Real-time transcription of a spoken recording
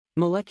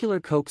Molecular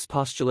Koch's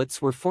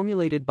postulates were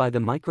formulated by the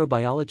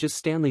microbiologist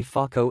Stanley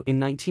Falkow in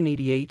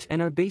 1988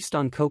 and are based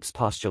on Koch's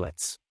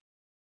postulates.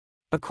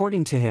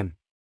 According to him,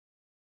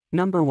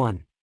 Number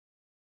 1.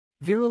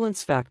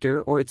 Virulence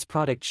factor or its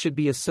product should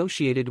be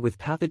associated with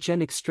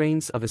pathogenic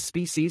strains of a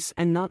species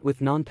and not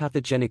with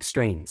non-pathogenic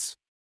strains.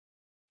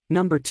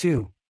 Number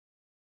 2.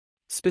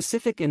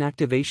 Specific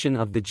inactivation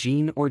of the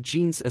gene or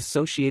genes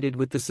associated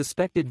with the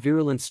suspected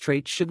virulence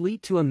trait should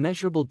lead to a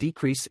measurable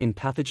decrease in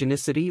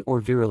pathogenicity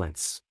or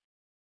virulence.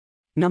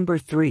 Number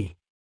 3.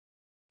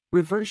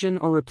 Reversion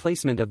or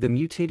replacement of the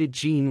mutated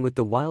gene with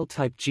the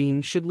wild-type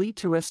gene should lead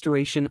to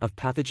restoration of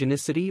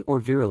pathogenicity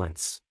or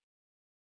virulence.